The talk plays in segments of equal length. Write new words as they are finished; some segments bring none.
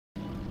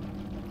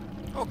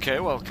Okay,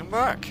 welcome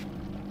back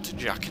to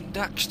Jak and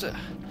Daxter.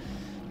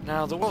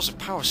 Now, there was a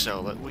power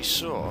cell that we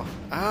saw.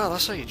 Ah,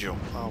 that's how you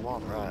jump. Oh,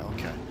 one, right,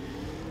 okay.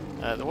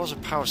 There was a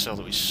power cell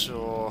that we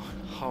saw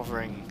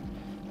hovering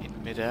in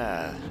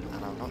mid-air,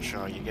 and I'm not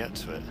sure how you get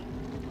to it.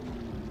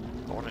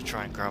 I want to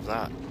try and grab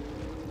that.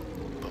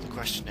 But the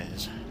question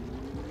is,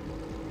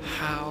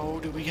 how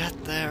do we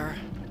get there?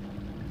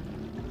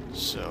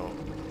 So,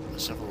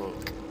 let's have a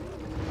look.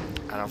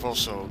 And I've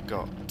also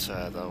got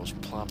those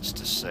plants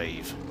to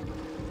save,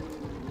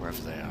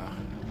 wherever they are.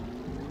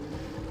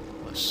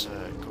 Let's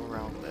go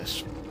around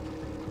this.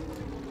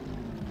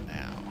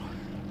 Now,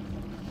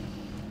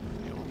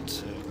 you want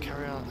to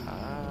carry on?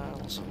 Ah,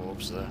 lots of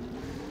orbs there.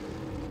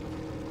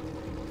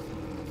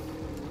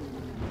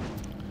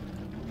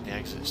 The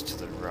exit's to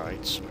the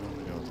right, so we want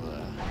to go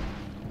there.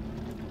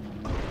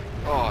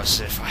 Oh, as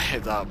if I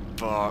hit that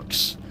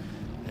box.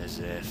 As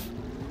if.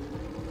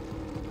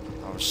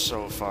 I was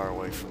so far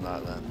away from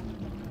that then.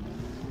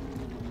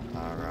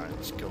 Alright,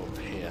 let's go up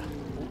here.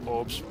 Ooh,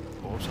 orbs.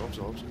 Orbs.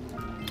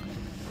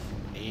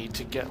 Need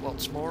to get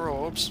lots more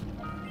orbs.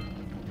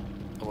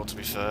 Although, to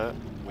be fair,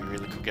 we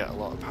really could get a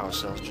lot of power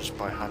cells just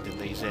by handing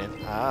these in.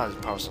 Ah, there's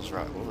power cells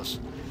right above us.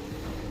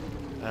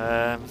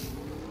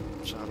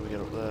 So how do we get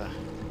up there?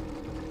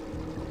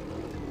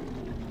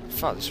 In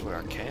fact, this is where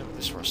I came.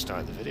 This is where I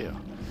started the video.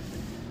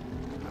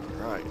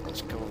 Alright,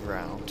 let's go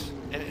around.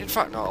 In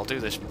fact, no, I'll do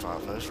this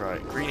part first.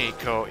 Right, green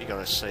eco, you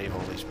gotta save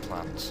all these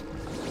plants.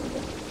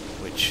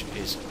 Which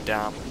is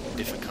damn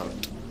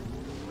difficult.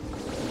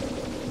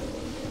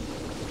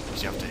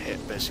 Because you have to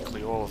hit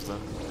basically all of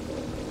them.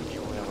 You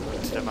only have a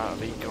limited amount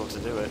of eco to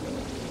do it.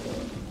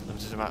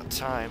 Limited amount of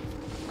time.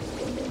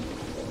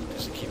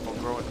 Because they keep on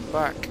growing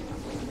back.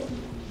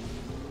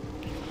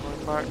 Keep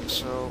on growing back,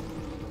 so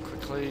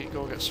quickly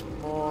go get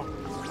some more.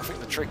 I think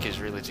the trick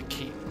is really to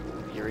keep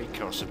your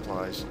eco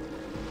supplies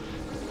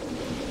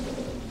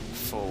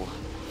full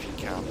if you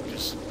can,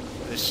 because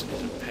this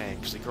is a pain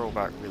because they grow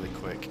back really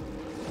quick.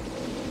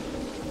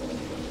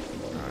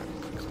 Right,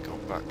 quickly go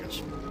back, get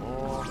some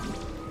more. I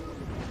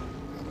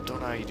don't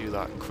know how you do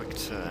that quick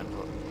turn,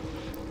 but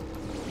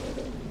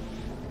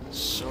it's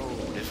so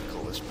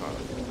difficult, this part.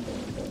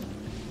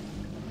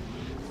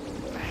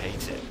 I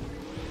hate it.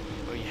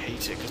 Oh, you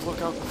hate it, because look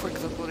how quick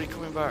they're bloody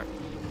coming back.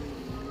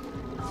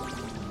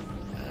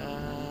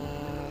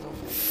 I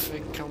don't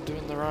think I'm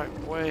doing the right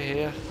way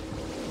here.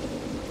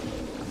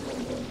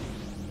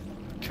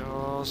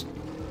 Because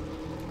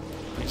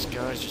these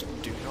guys just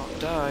do not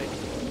die.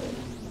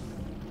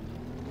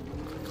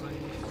 Quickly.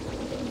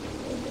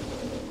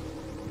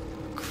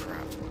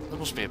 Crap. There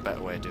must be a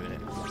better way of doing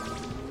it.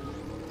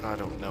 I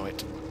don't know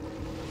it.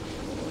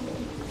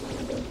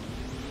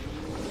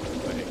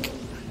 Quick.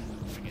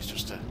 I think it's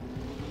just a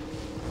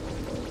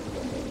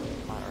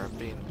matter of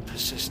being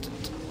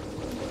persistent.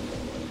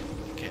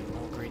 Getting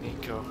more green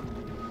eco.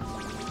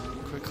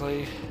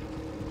 Quickly.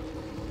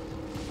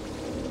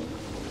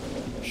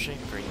 Shame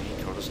green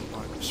eco doesn't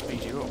like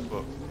speed you up,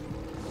 but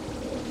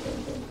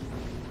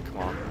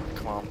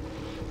come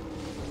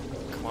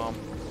on,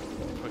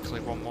 quickly,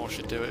 one more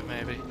should do it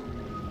maybe.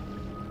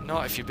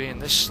 Not if you're being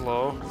this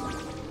slow.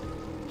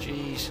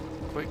 Jeez,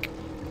 quick.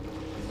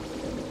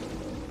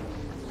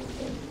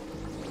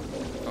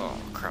 Oh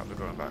crap, they're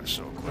going back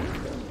so quick.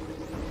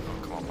 Oh,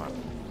 come on man,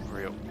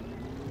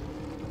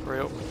 hurry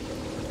up.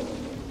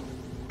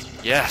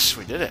 Yes,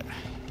 we did it.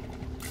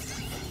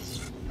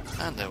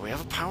 And there we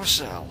have a power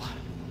cell.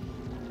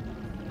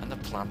 The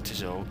plant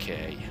is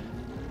okay.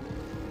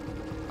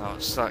 Now,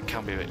 so that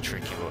can be a bit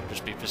tricky, but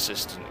just be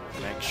persistent.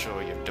 Make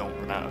sure you don't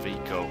run out of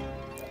eco,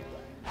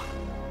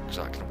 because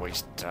that can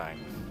waste time.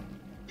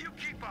 You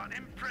keep on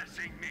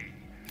impressing me.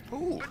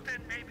 Ooh. But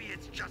then maybe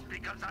it's just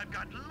because I've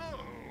got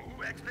low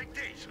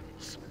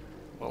expectations.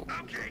 Well,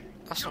 okay,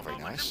 that's not very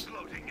nice. Your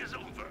moment of gloating is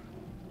over.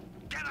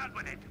 Get on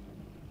with it.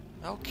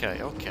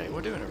 Okay,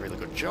 we're doing a really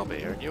good job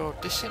here, and you're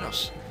dissing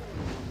us.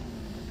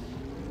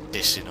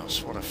 Dissing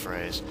us, what a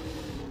phrase.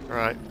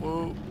 Right,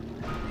 whoa.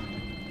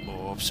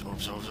 Orbs.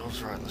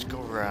 Right, let's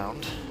go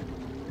around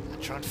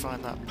and try and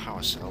find that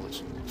power cell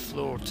that's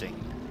floating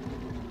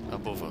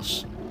above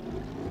us.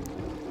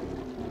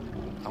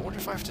 I wonder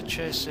if I have to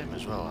chase him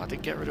as well. I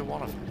did get rid of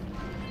one of them.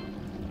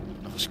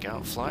 Another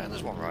scout flight, and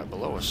there's one right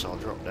below us, so I'll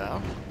drop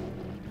down.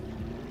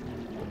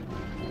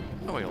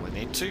 Oh, we only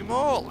need 2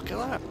 more, look at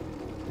that.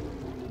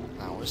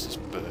 Now, where's this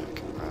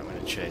Burke? Right, I'm going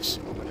to chase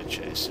him,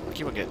 I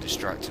keep on getting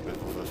distracted with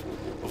other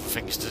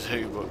things to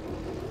do, but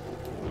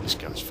this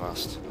guy's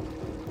fast.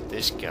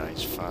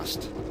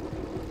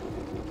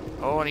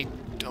 Oh, and he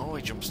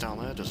jumps down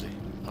there, does he?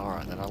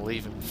 Alright, then I'll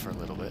leave him for a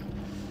little bit.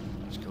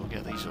 Let's go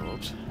get these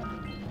orbs.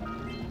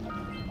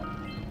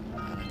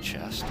 And a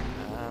chest.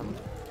 And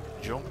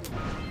jump.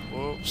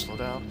 Whoa, slow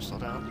down.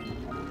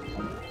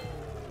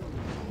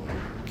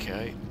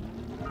 Okay.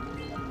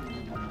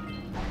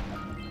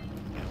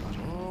 Get that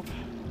orb.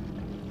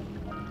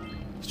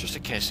 It's just a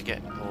case of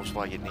getting orbs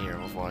while you're near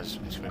him, otherwise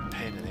it's going to be a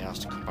pain in the ass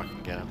to come back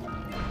and get him.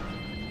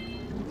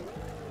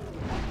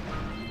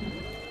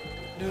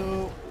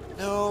 No.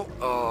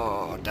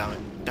 Oh, damn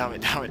damn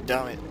it, damn it,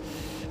 damn it.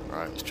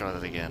 Right, let's try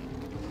that again.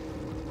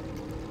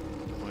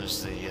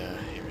 Where's the, here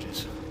it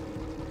is.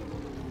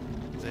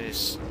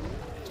 This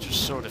is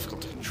just so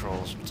difficult to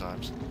control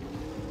sometimes.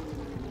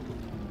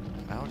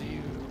 How do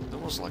you... There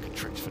was like a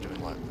trick for doing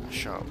like a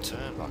sharp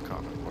turn, but I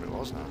can't remember what it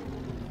was now.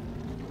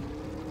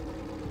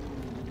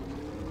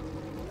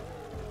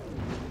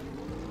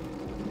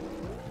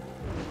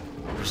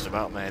 Just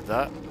about made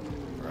that.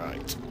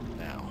 Right,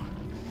 now.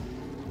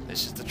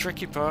 This is the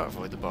tricky part,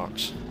 avoid the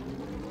box.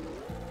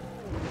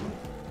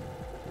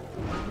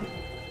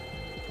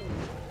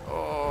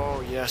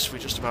 Oh yes, we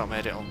just about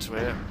made it onto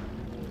here.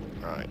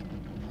 Right,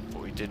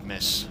 but we did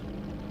miss.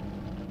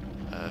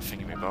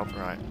 Thingy bob,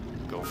 right.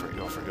 Go for it,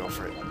 go for it, go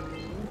for it.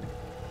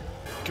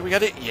 Can we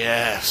get it?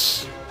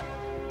 Yes!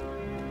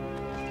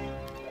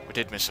 We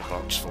did miss a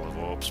box full of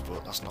orbs,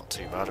 but that's not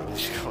too bad. We've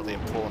just got the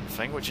important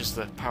thing, which is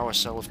the power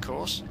cell, of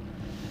course.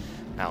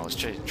 Now, let's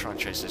try and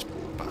chase this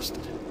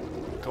bastard.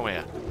 Come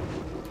here.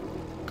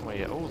 Come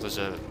here. Oh, there's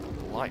a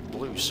light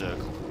blue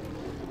circle.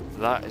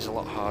 That is a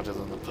lot harder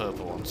than the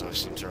purple ones, I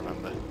seem to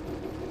remember.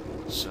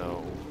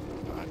 So,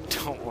 I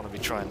don't want to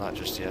be trying that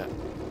just yet.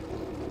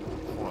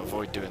 I want to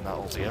avoid doing that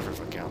altogether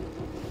if I can.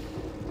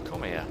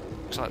 Come here.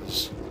 Looks like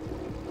there's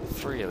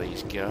 3 of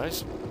these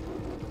guys.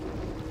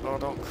 Oh,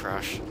 don't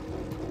crash.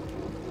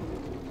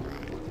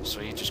 Right,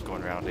 so you're just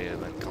going around here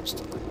then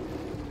constantly.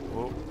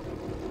 Whoa.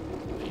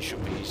 These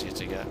should be easier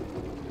to get.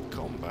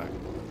 Come back.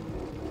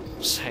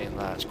 I'm saying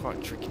that, it's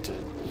quite tricky to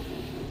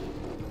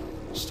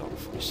stop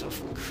yourself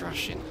from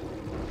crashing.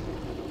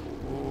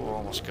 Oh,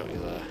 almost got you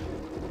there.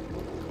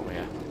 Come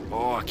here.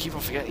 Oh, I keep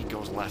on forgetting he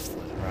goes left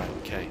there. Right,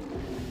 okay.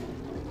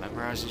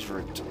 Memorise his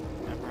route.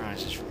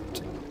 Memorise his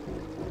route.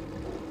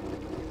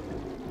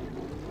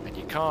 And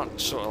you can't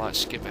sort of like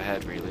skip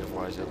ahead really,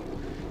 otherwise he'll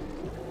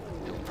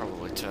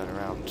probably turn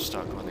around and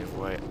start going the other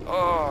way.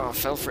 Oh, I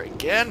fell for it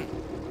again!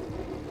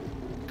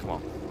 Come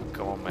on.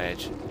 Come on,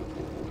 mage.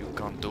 You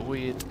can do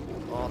it.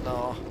 Oh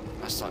no.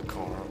 That's that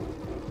corner up.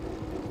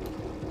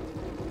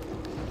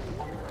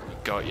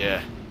 Got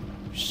ya.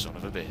 You son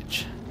of a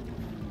bitch.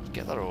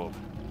 Get that orb.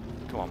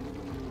 Come on.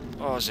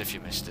 Oh, as if you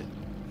missed it.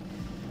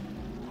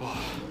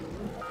 Oh.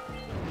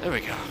 There we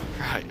go.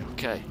 Right,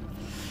 okay.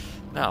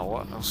 Now,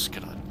 what else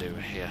can I do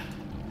here?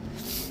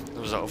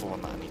 There was that other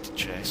one that I need to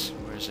chase.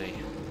 Where is he?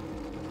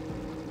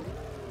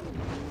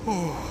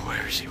 Oh,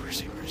 where is he? Where is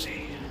he? Where is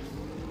he?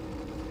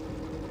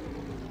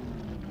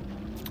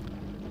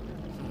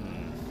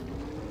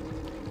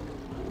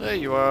 There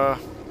you are.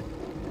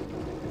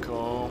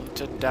 Come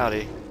to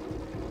daddy.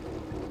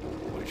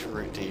 Which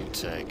route do you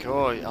take?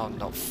 Oh, I'm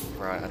not...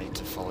 Right, I need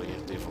to follow you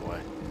the other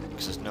way.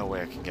 Because there's no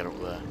way I can get up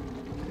there.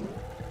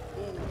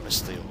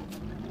 Missed the orb.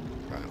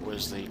 Right,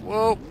 where's the...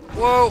 Whoa!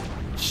 Whoa!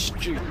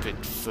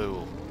 Stupid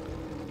fool.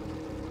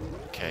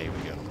 Okay, here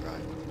we go.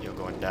 Right, you're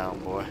going down,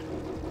 boy.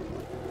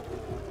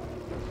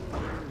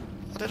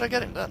 How did I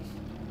get him then?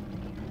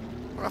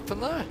 What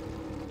happened there?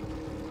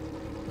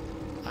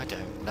 I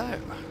don't know.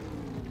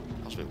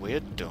 That was a bit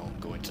weird. Don't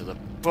go into the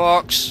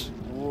box!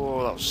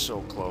 Whoa, that was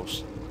so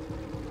close.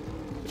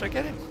 Did I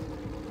get him?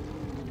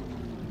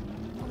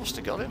 I must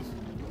have got him.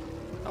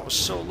 I was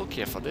so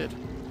lucky if I did.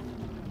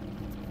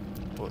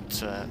 But,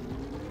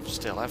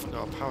 still, I haven't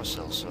got a power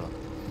cell, so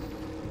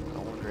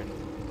I'm wondering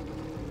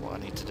what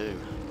I need to do.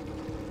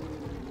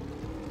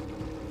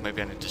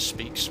 Maybe I need to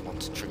speak to someone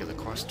to trigger the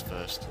quest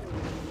first.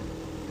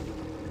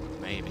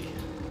 Maybe.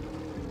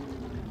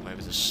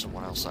 Maybe there's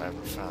someone else I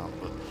haven't found,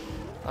 but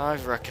I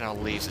reckon I'll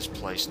leave this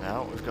place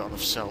now. We've got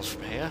enough cells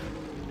from here.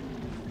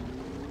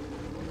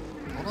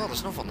 Oh no,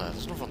 there's nothing there,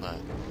 there's nothing there.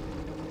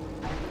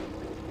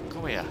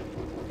 Come here.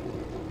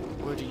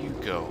 Where do you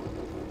go?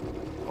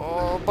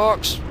 Oh,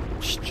 box!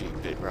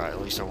 Stupid. Right,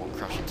 at least I won't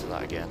crash into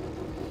that again.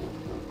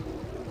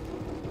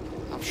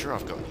 I'm sure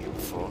I've gotten you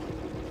before.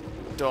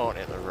 Don't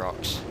hit the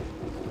rocks.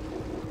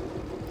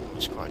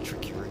 It's quite a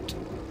tricky route.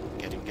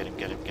 Get him, get him,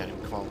 get him, get him.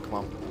 Come on, come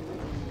on.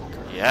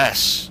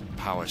 Yes!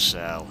 Power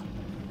cell.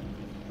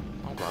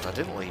 I'm glad I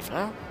didn't leave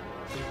now.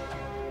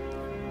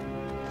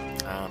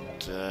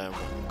 And,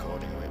 what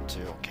recording are we up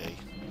to? Okay.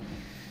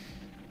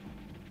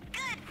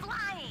 Good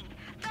flying!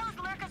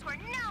 Those lurkers were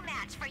no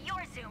match for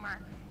your zoomer.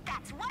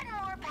 That's one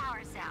more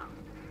power cell.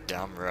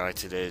 Damn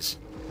right it is.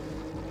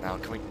 Now,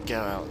 can we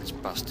get out of this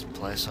bastard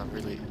place? I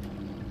really...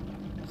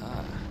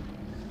 Ah.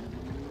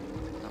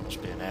 That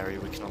must be an area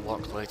we can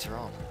unlock later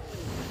on.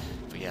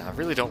 But yeah, I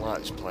really don't like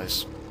this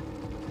place.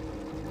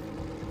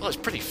 Well, it's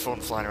pretty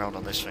fun flying around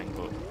on this thing,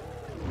 but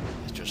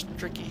it's just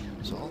tricky,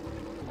 that's all.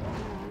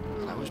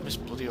 And I always miss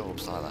bloody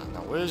orbs like that.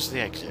 Now, where's the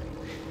exit?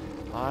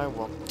 I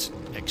want to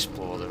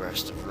explore the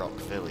rest of Rock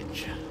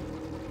Village.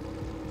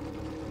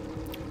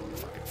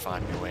 If I can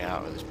find my way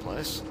out of this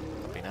place,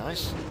 that'd be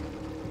nice.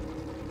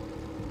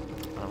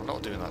 And I'm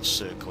not doing that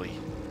circly,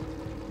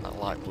 that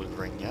light blue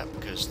ring yet,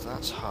 because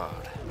that's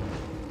hard.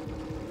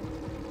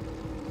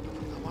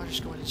 Am I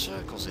just going in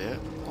circles here,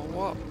 or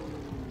what?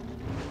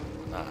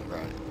 Ah,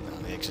 right. Now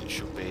the exit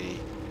should be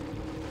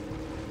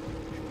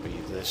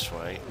this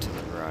way, to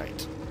the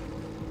right.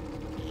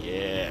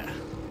 Yeah.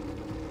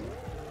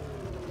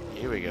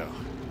 Here we go.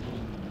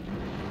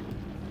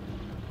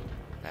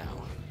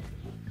 Now,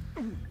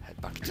 head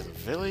back into the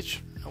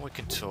village, and we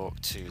can talk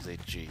to the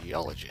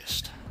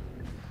geologist.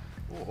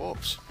 Oh,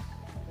 oops.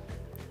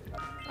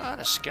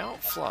 And a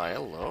scout fly,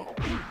 hello.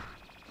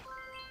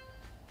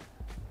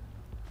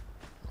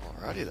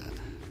 Alrighty then.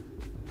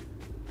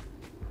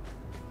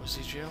 Where's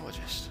the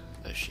geologist?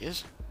 There she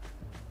is.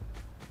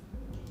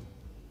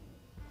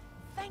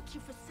 Thank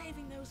you for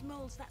saving those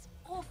moles. That's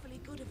awfully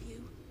good of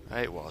you.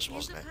 It was,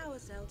 wasn't it? Here's a power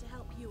cell to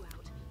help you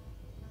out.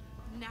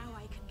 Now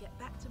I can get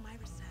back to my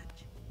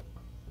research.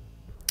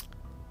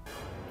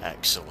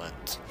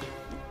 Excellent.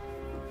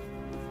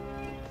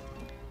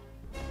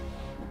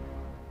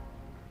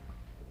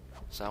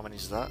 So how many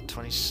is that?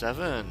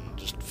 27.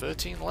 Just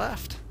 13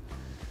 left.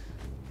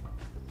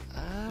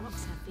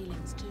 Rocks have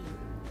feelings too.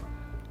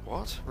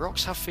 What?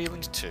 Rocks have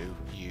feelings too,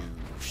 you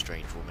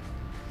strange woman.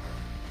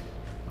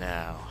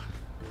 Now,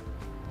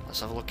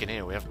 let's have a look in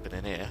here. We haven't been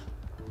in here.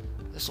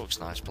 This looks a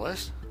nice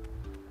place.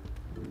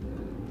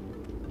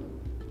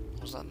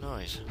 What was that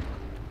noise?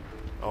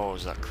 Oh,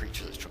 is that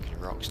creature that's chucking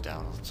rocks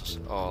down?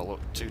 Oh, look,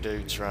 two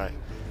dudes, right.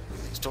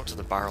 Let's talk to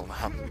the barrel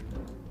man.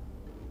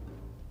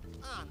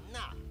 Oh,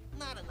 no,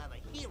 not another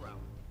hero.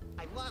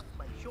 I lost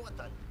my shorts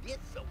on this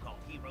so-called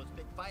hero's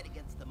big fight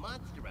against the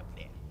monster up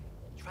there.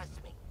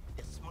 Trust me,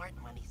 the smart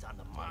money's on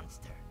the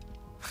monster.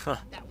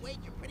 That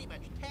wager pretty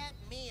much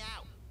tapped me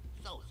out.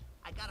 So,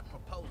 I got a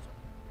proposal.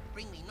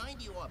 Bring me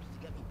 90 orbs to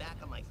get me back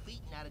on my feet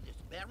and out of this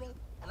barrel,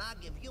 and I'll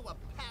give you a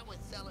power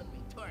cell in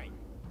return.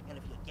 And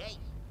if you're game,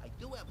 I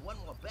do have one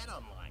more bet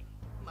online.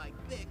 My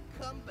big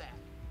comeback.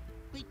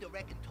 Beat the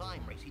record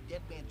time racing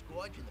Dead Man's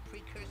Gorge in the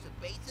precursor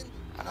basin.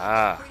 And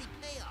that's a pretty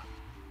payoff.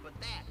 For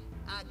that,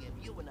 I'll give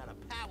you another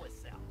power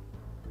cell.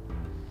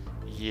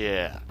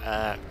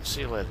 Yeah,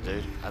 see you later,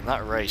 dude. And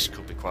that race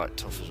could be quite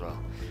tough as well.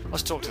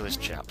 Let's talk to this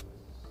chap.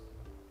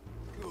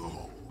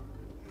 Oh,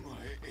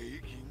 my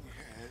aching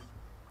head.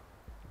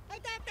 I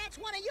thought that's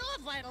one of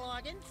your vital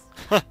organs.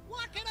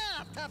 Walk it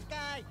off, tough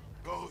guy.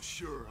 Oh,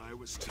 sure, I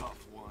was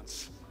tough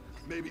once.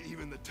 Maybe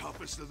even the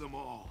toughest of them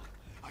all.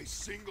 I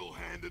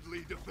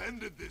single-handedly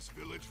defended this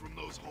village from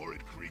those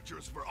horrid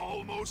creatures for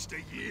almost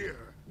a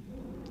year.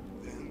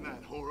 Then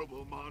that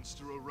horrible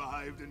monster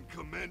arrived and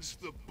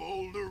commenced the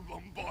boulder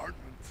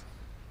bombardment.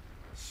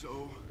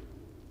 So,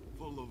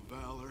 full of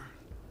valor,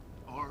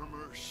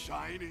 armor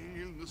shining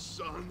in the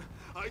sun,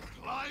 I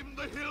climbed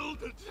the hill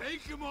to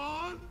take him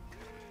on.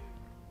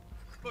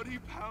 But he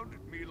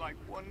pounded me like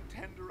one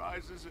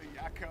tenderizes a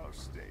yakao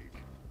steak.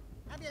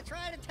 Have you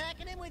tried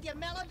attacking him with your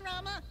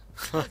melodrama?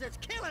 Because it's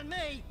killing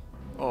me.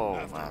 Oh,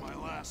 After man. my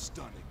last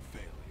stunning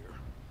failure,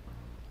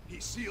 he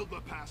sealed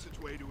the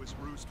passageway to his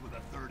roost with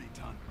a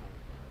 30-ton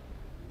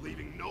bolt,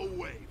 leaving no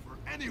way for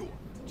anyone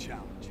to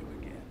challenge him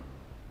again.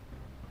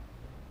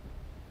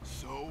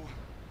 So,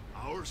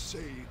 our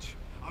sage,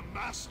 a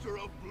master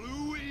of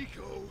blue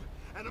eco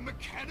and a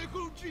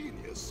mechanical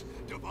genius,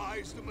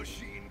 devised a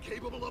machine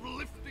capable of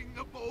lifting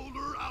the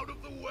boulder out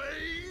of the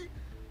way.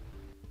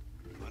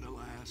 But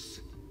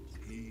alas,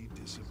 he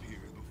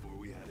disappeared before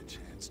we had a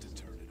chance to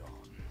turn it on.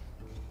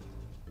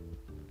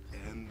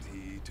 And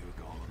he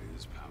took all of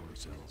his power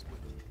cells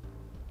with him.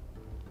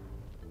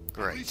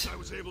 At least Great. I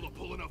was able to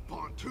pull enough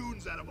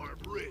pontoons out of our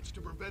bridge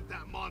to prevent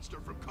that monster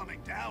from coming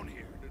down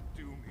here to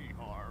do me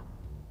harm.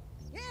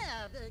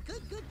 Yeah,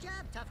 good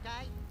job, tough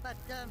guy. But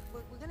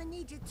we're gonna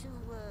need you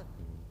to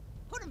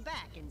put him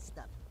back and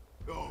stuff.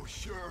 Oh,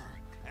 sure.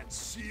 And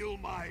seal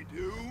my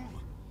doom?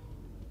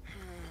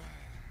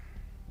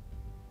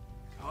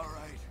 All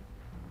right.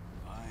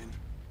 Fine.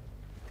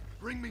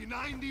 Bring me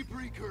 90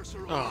 precursor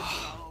ores and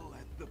I'll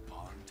let the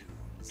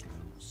pontoons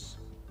loose.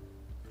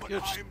 But You're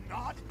just- I'm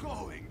not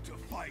going to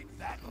fight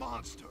that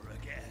monster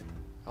again.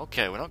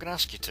 Okay, we're not going to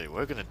ask you to.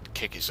 We're going to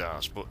kick his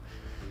ass, but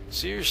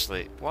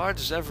seriously, why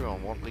does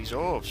everyone want these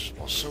orbs?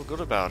 What's so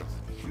good about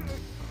them?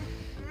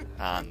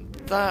 And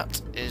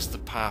that is the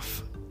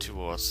path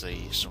towards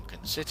the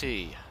sunken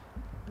city.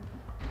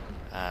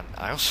 And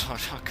I also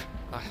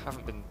I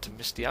haven't been to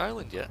Misty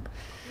Island yet,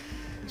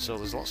 so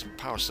there's lots of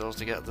power cells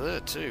to get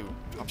there too.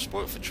 I'm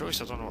spoiled for choice.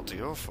 I don't know what to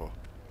go for.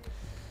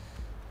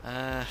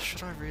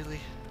 Should I really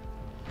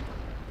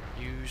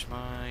use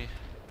my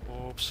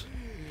orbs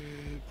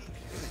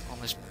on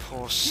this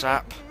poor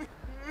sap?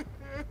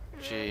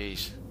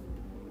 Jeez.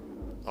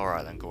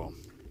 Alright then, go on.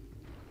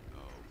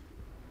 Oh,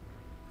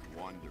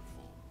 wonderful.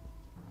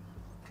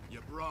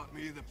 You brought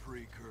me the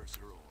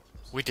precursor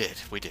orbs. We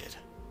did.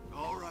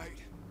 All right.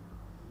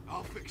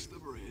 I'll fix the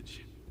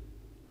bridge.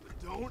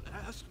 But don't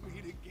ask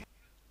me to get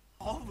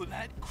all of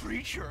that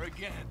creature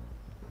again.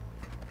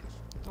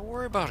 Don't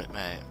worry about it,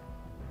 mate.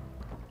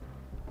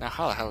 Now,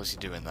 how the hell is he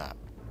doing that?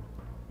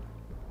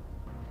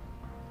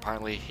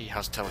 Apparently, he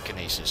has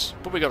telekinesis.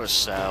 But we gotta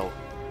sell.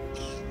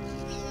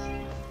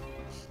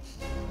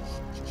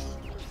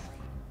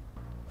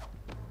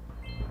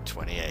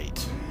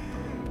 $28.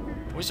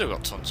 We still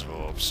got tons of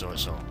orbs, so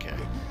it's okay.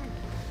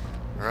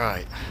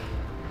 Right.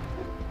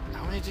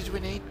 How many did we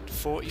need?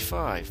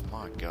 45.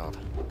 My god.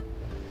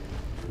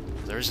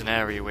 There is an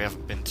area we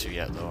haven't been to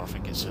yet, though. I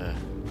think it's the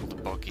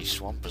Boggy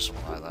Swamp or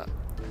something like that.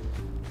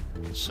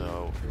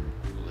 So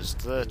there's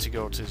there to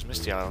go to. There's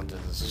Misty Island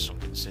and there's the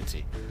Sunken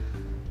City.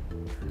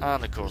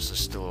 And of course, there's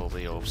still all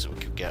the orbs that we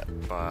could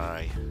get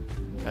by.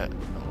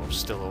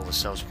 Still all the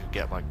cells we could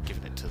get by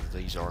giving it to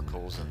these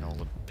oracles and all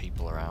the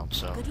people around.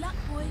 So Good luck,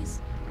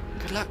 boys.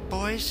 good luck,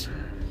 boys.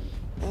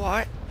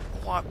 Alright,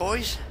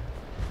 boys.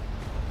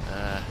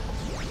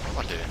 What am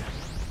I doing?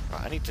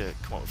 Right, I need to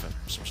come up with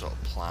some sort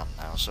of plan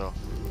now. So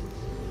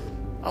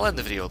I'll end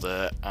the video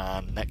there,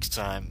 and next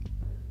time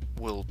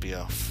we'll be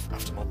off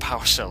after more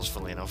power cells,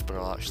 funnily enough, but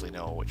I'll actually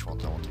know which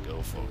ones I want to go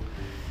for.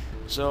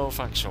 So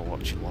thanks for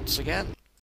watching once again.